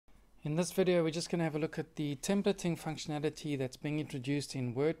In this video, we're just going to have a look at the templating functionality that's being introduced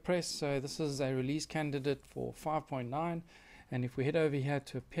in WordPress. So this is a release candidate for 5.9, and if we head over here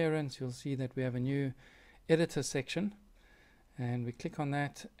to Appearance, you'll see that we have a new editor section, and we click on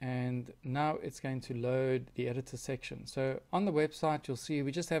that, and now it's going to load the editor section. So on the website, you'll see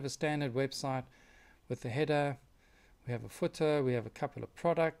we just have a standard website with a header, we have a footer, we have a couple of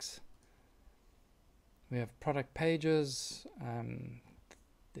products, we have product pages.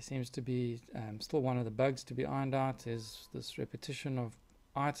 There seems to be still one of the bugs to be ironed out is this repetition of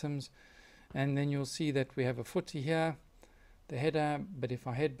items. And then you'll see that we have a footer here, the header, but if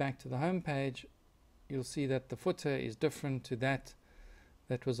I head back to the home page, you'll see that the footer is different to that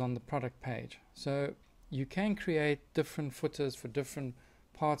was on the product page. So you can create different footers for different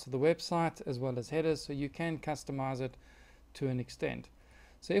parts of the website as well as headers, so you can customize it to an extent.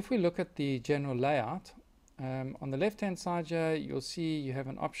 So if we look at the general layout, on the left hand side here, you'll see you have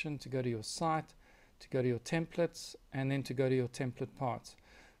an option to go to your site, to go to your templates, and then to go to your template parts.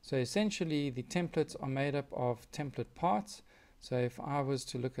 So essentially the templates are made up of template parts. So if I was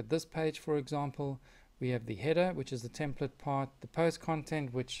to look at this page, for example, we have the header, which is the template part, the post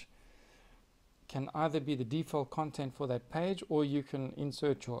content, which can either be the default content for that page, or you can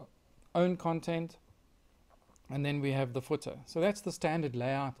insert your own content, and then we have the footer. So that's the standard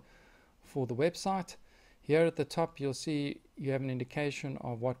layout for the website. Here at the top, you'll see you have an indication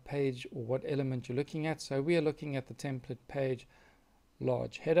of what page or what element you're looking at. So we are looking at the template page.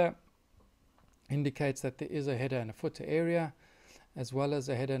 Large header indicates that there is a header and a footer area, as well as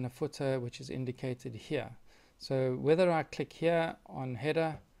a header and a footer, which is indicated here. So whether I click here on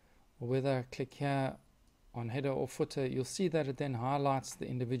header or whether I click here on header or footer, you'll see that it then highlights the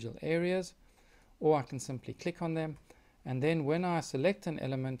individual areas, or I can simply click on them. And then when I select an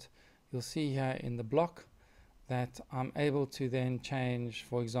element, you'll see here in the block that I'm able to then change.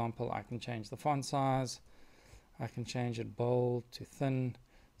 For example, I can change the font size, I can change it bold to thin.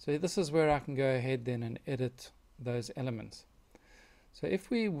 So this is where I can go ahead then and edit those elements. So if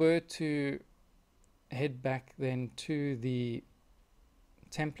we were to head back then to the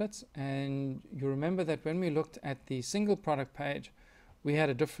templates, and you remember that when we looked at the single product page, we had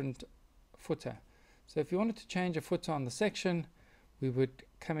a different footer. So if you wanted to change a footer on the section, we would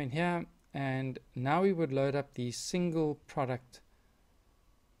come in here, and now we would load up the single product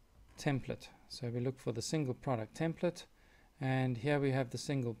template. So we look for the single product template, and here we have the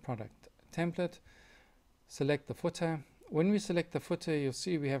single product template. Select the footer. When we select the footer, you'll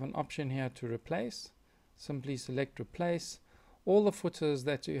see we have an option here to replace. Simply select replace. All the footers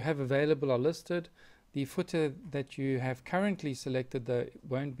that you have available are listed. The footer that you have currently selected though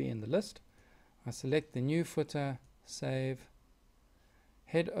won't be in the list. I select the new footer, save,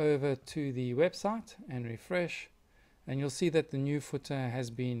 head over to the website and refresh, and you'll see that the new footer has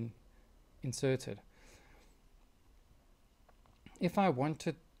been inserted. If I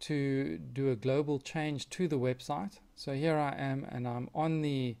wanted to do a global change to the website, so here I am and I'm on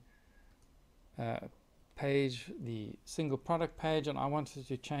the page, the single product page, and I wanted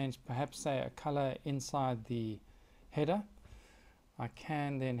to change perhaps say a color inside the header, I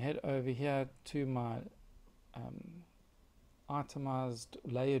can then head over here to my itemized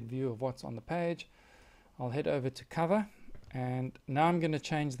layered view of what's on the page. I'll head over to cover, and now I'm going to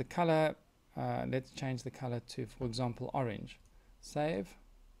change the color. Let's change the color to, for example, orange. Save.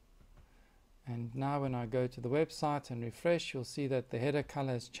 And now when I go to the website and refresh, you'll see that the header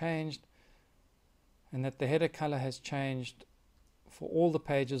color has changed, and that the header color has changed for all the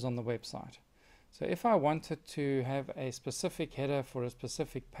pages on the website. So if I wanted to have a specific header for a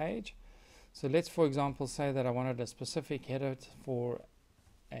specific page, so let's for example say that I wanted a specific header for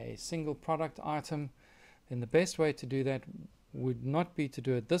a single product item, then the best way to do that would not be to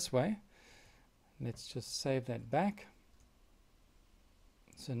do it this way. Let's just save that back.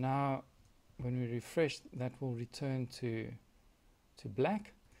 So now when we refresh, that will return to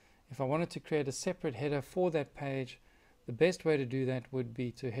black. If I wanted to create a separate header for that page, the best way to do that would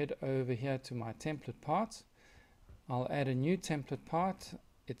be to head over here to my template parts. I'll add a new template part.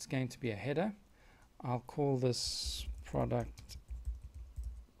 It's going to be a header. I'll call this product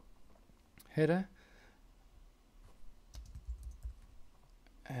header,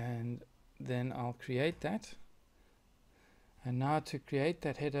 and then I'll create that. And now to create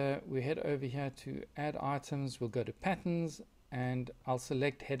that header, we head over here to add items. We'll go to patterns, and I'll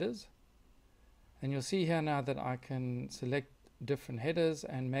select headers, and you'll see here now that I can select different headers,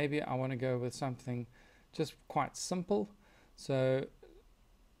 and maybe I want to go with something just quite simple. So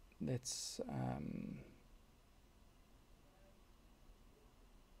let's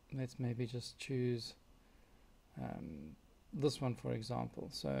maybe just choose this one, for example.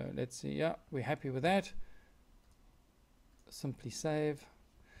 So let's see, yeah, we're happy with that. Simply save.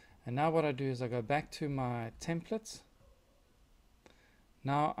 And now what I do is I go back to my templates.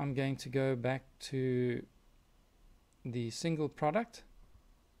 Now I'm going to go back to the single product.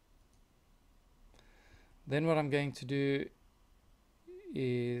 Then what I'm going to do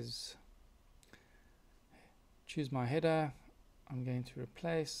is choose my header. I'm going to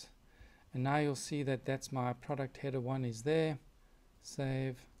replace, and now you'll see that that's my product header 1 is there.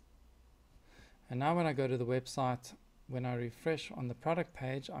 Save. And now when I go to the website, when I refresh on the product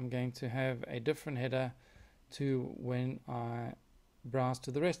page, I'm going to have a different header to when I browse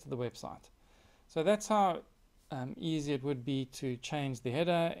to the rest of the website. So that's how easy it would be to change the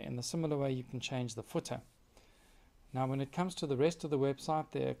header. In the similar way, you can change the footer. Now when it comes to the rest of the website,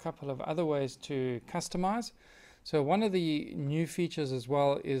 there are a couple of other ways to customize. So one of the new features as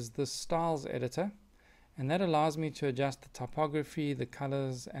well is the styles editor, and that allows me to adjust the typography, the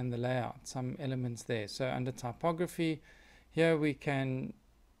colors, and the layout, some elements there. So under typography, here we can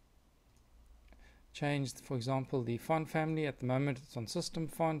change, for example, the font family. At the moment it's on system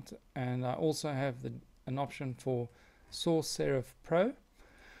font, and I also have an option for sans serif pro.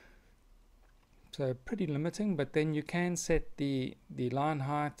 So pretty limiting, but then you can set the line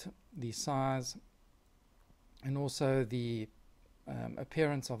height, the size, and also the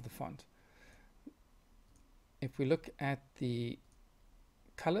appearance of the font. If we look at the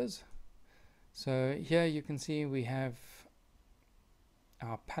colors, so here you can see we have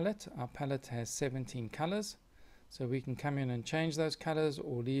our palette. Our palette has 17 colors, so we can come in and change those colors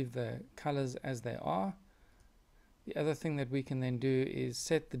or leave the colors as they are. The other thing that we can then do is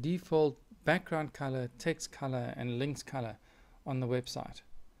set the default background color, text color, and links color on the website.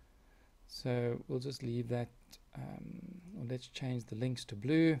 So we'll just leave that, or let's change the links to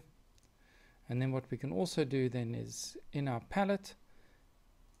blue. And then what we can also do then is in our palette,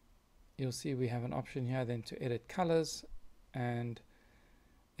 you'll see we have an option here then to edit colors. And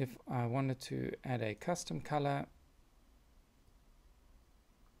if I wanted to add a custom color,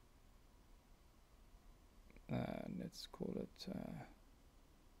 let's call it,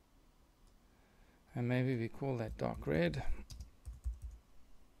 and maybe we call that dark red.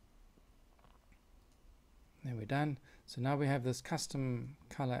 There, we're done. So now we have this custom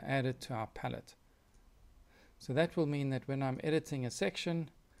color added to our palette. So that will mean that when I'm editing a section,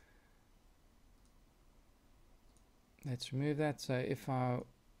 let's remove that. So if I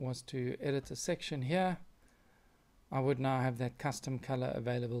was to edit a section here, I would now have that custom color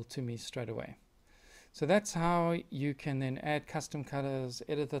available to me straight away. So that's how you can then add custom colors,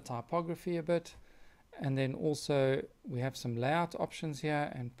 edit the typography a bit, and then also we have some layout options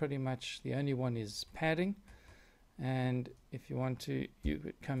here, and pretty much the only one is padding. And if you want to, you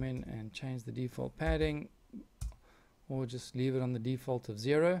could come in and change the default padding, or just leave it on the default of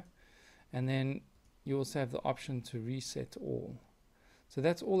 0. And then you also have the option to reset all. So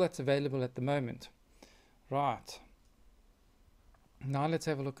that's all that's available at the moment. Right. Now let's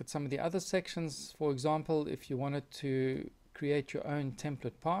have a look at some of the other sections. For example, if you wanted to create your own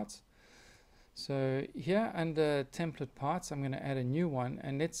template parts. So here under template parts, I'm going to add a new one.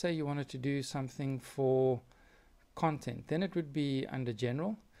 And let's say you wanted to do something for content, then it would be under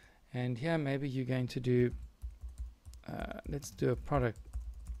general, and here maybe you're going to do let's do a product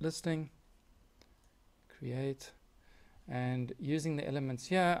listing, create, and using the elements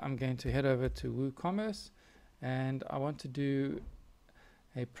here I'm going to head over to WooCommerce, and I want to do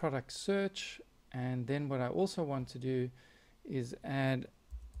a product search. And then what I also want to do is add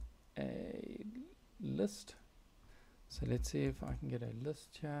a list. So let's see if I can get a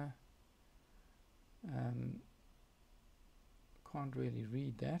list here. Can't really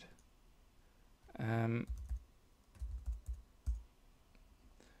read that.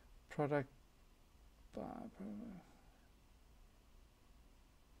 Product by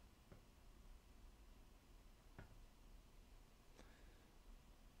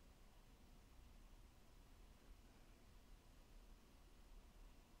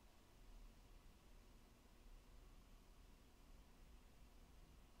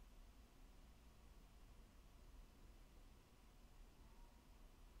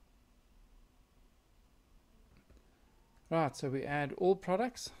Right, so we add all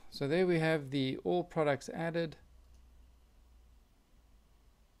products. So there we have the all products added.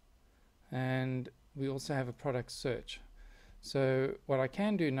 And we also have a product search. So what I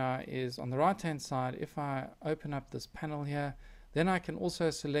can do now is on the right hand side, if I open up this panel here, then I can also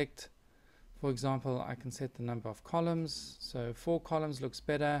select, for example, I can set the number of columns. So 4 columns looks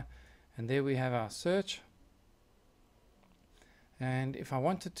better. And there we have our search. And if I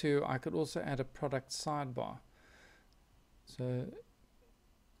wanted to, I could also add a product sidebar. So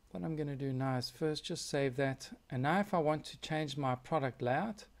what I'm going to do now is first just save that, and now if I want to change my product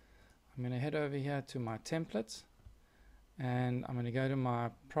layout, I'm going to head over here to my templates, and I'm going to go to my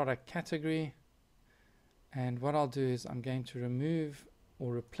product category, and what I'll do is I'm going to remove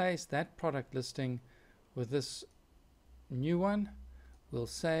or replace that product listing with this new one. We'll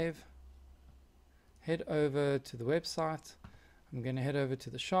save, head over to the website. I'm going to head over to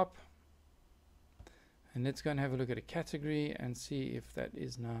the shop, and let's go and have a look at a category and see if that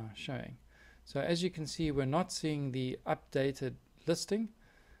is now showing. So as you can see, we're not seeing the updated listing,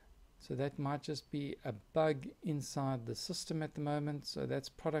 so that might just be a bug inside the system at the moment. So that's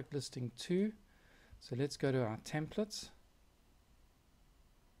product listing 2. So let's go to our templates,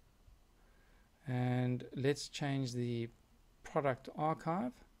 and let's change the product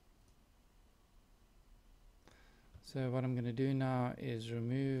archive. So what I'm going to do now is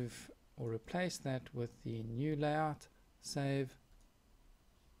remove or replace that with the new layout, save,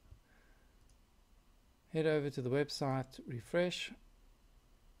 head over to the website, refresh,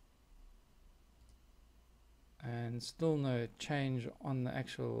 and still no change on the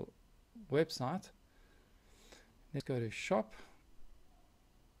actual website. Let's go to shop.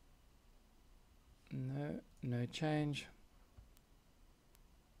 No change.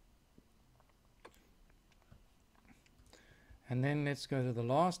 And then let's go to the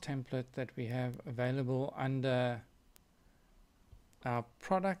last template that we have available under our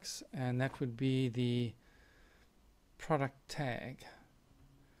products, and that would be the product tag,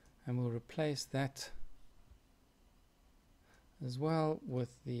 and we'll replace that as well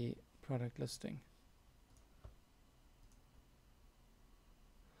with the product listing.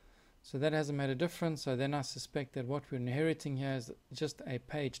 So that hasn't made a difference, so then I suspect that what we're inheriting here is just a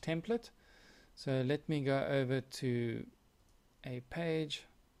page template. So let me go over to a page,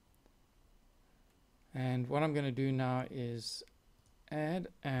 and what I'm going to do now is add,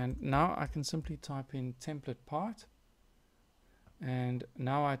 and now I can simply type in template part, and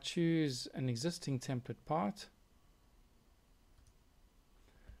now I choose an existing template part.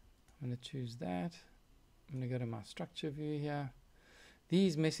 I'm going to choose that. I'm going to go to my structure view here.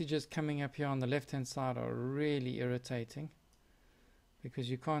 These messages coming up here on the left hand side are really irritating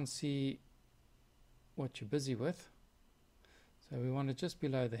because you can't see what you're busy with. So we want it just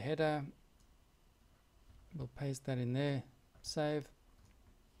below the header. We'll paste that in there, save.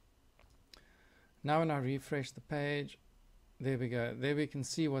 Now when I refresh the page, there we go. There we can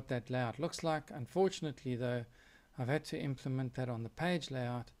see what that layout looks like. Unfortunately though, I've had to implement that on the page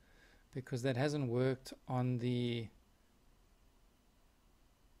layout because that hasn't worked on the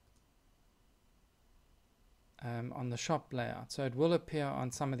shop layout. So it will appear on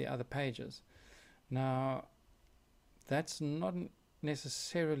some of the other pages. Now that's not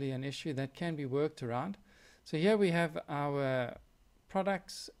necessarily an issue, that can be worked around. So here we have our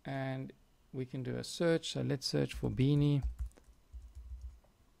products, and we can do a search. So let's search for beanie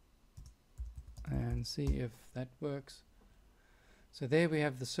and see if that works. So there we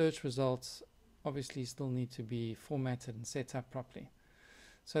have the search results. Obviously still need to be formatted and set up properly.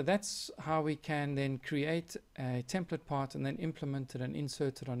 So that's how we can then create a template part and then implement it and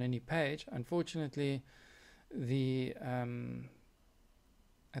insert it on any page. Unfortunately, at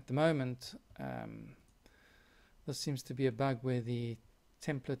the moment, this seems to be a bug where the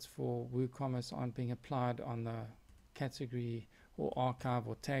templates for WooCommerce aren't being applied on the category or archive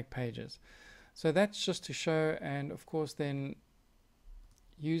or tag pages. So that's just to show, and of course then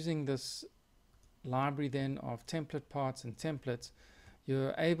using this library then of template parts and templates,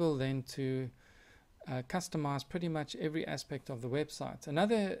 you're able then to customize pretty much every aspect of the website.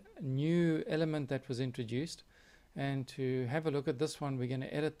 Another new element that was introduced, and to have a look at this one, we're going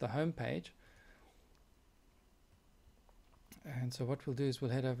to edit the home page. And so what we'll do is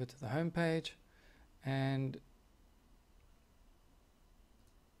we'll head over to the home page, and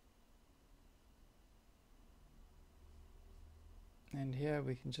here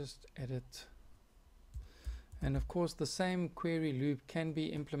we can just edit. And of course the same query loop can be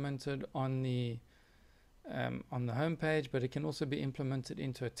implemented on the home page, but it can also be implemented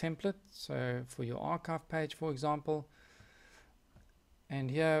into a template. So for your archive page, for example, and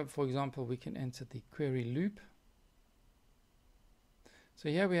here, for example, we can enter the query loop. So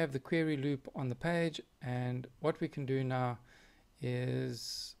here we have the query loop on the page, and what we can do now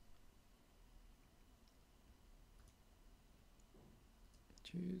is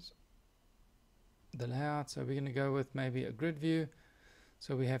choose the layout. So we're going to go with maybe a grid view.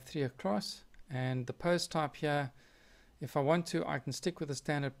 So we have 3 across, and the post type here, if I want to, I can stick with a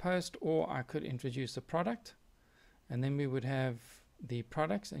standard post, or I could introduce a product, and then we would have the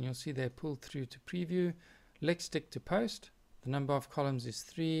products, and you'll see they're pulled through to preview. Let's stick to post, The number of columns is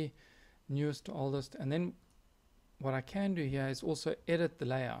 3, newest to oldest. And then what I can do here is also edit the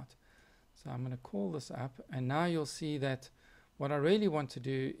layout. So I'm going to call this up, and now you'll see that what I really want to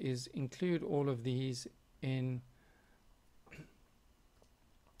do is include all of these in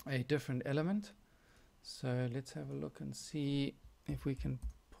a different element. So let's have a look and see if we can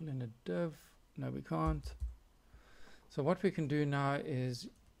pull in a div. No, we can't. So what we can do now is,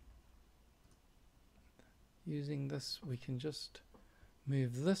 using this, we can just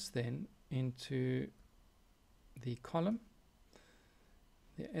move this then into the column,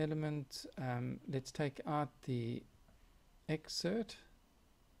 the element. Let's take out the excerpt.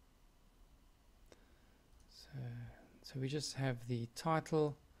 So we just have the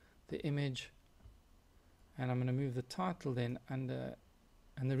title, the image, and I'm going to move the title then under.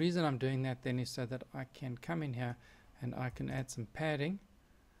 And the reason I'm doing that then is so that I can come in here and I can add some padding.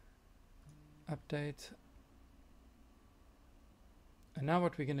 Update. And now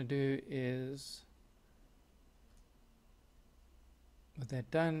what we're going to do is, with that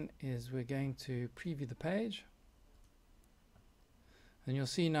done, is we're going to preview the page. And you'll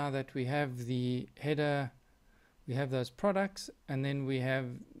see now that we have the header, we have those products, and then we have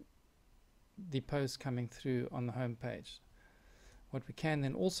the post coming through on the home page. What we can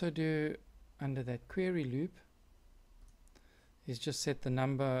then also do under that query loop is just set the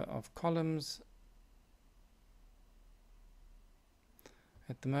number of columns.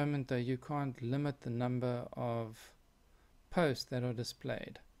 At the moment though, you can't limit the number of posts that are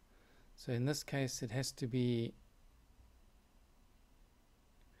displayed. So in this case it has to be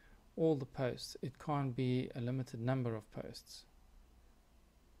all the posts. It can't be a limited number of posts.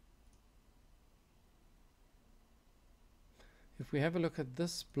 If we have a look at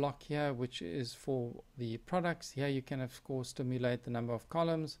this block here, which is for the products, here you can of course stimulate the number of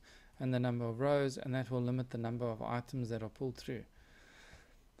columns and the number of rows, and that will limit the number of items that are pulled through.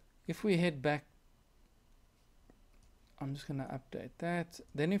 If we head back, I'm just going to update that.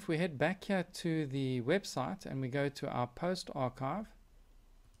 Then if we head back here to the website and we go to our post archive,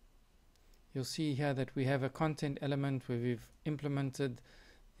 you'll see here that we have a content element where we've implemented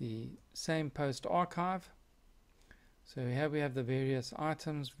the same post archive. So here we have the various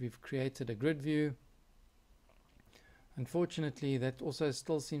items. We've created a grid view. Unfortunately, that also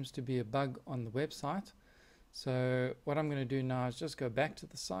still seems to be a bug on the website. So what I'm going to do now is just go back to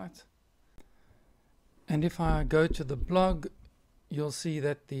the site. And if I go to the blog, you'll see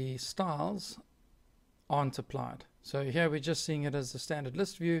that the styles aren't applied. So here we're just seeing it as a standard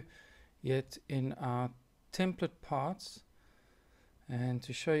list view, yet in our template parts, and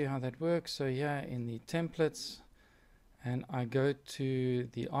to show you how that works, so here in the templates, and I go to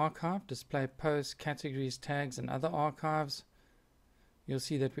the archive, display posts, categories, tags, and other archives, you'll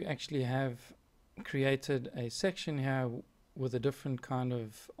see that we actually have created a section here with a different kind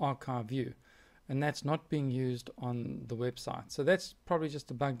of archive view, and that's not being used on the website. So that's probably just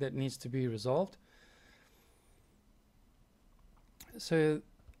a bug that needs to be resolved. So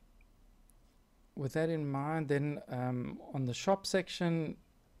with that in mind, then on the shop section,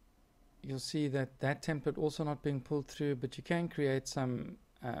 you'll see that that template also not being pulled through, but you can create some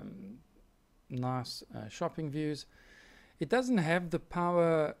nice shopping views. It doesn't have the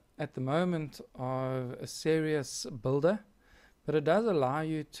power at the moment of a serious builder, but it does allow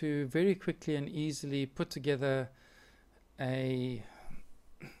you to very quickly and easily put together a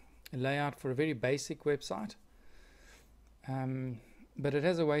layout for a very basic website. But it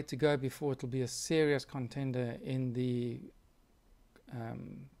has a way to go before it'll be a serious contender in the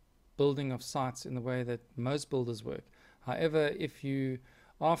building of sites in the way that most builders work. However, if you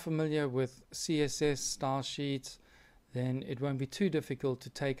are familiar with CSS style sheets, then it won't be too difficult to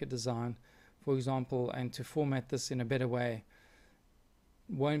take a design, for example, and to format this in a better way.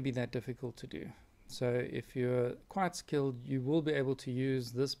 Won't be that difficult to do. So if you're quite skilled, you will be able to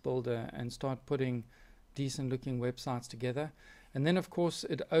use this builder and start putting decent looking websites together. And then of course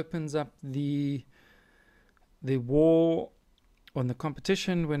it opens up the war on the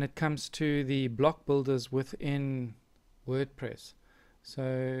competition when it comes to the block builders within WordPress.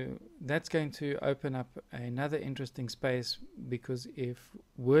 So that's going to open up another interesting space, because if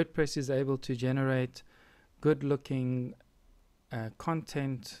WordPress is able to generate good looking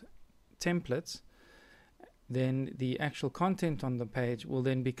content templates, then the actual content on the page will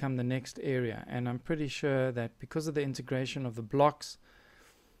then become the next area. And I'm pretty sure that because of the integration of the blocks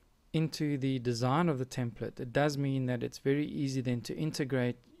into the design of the template, it does mean that it's very easy then to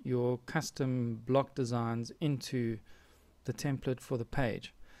integrate your custom block designs into the template for the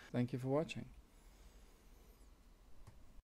page. Thank you for watching.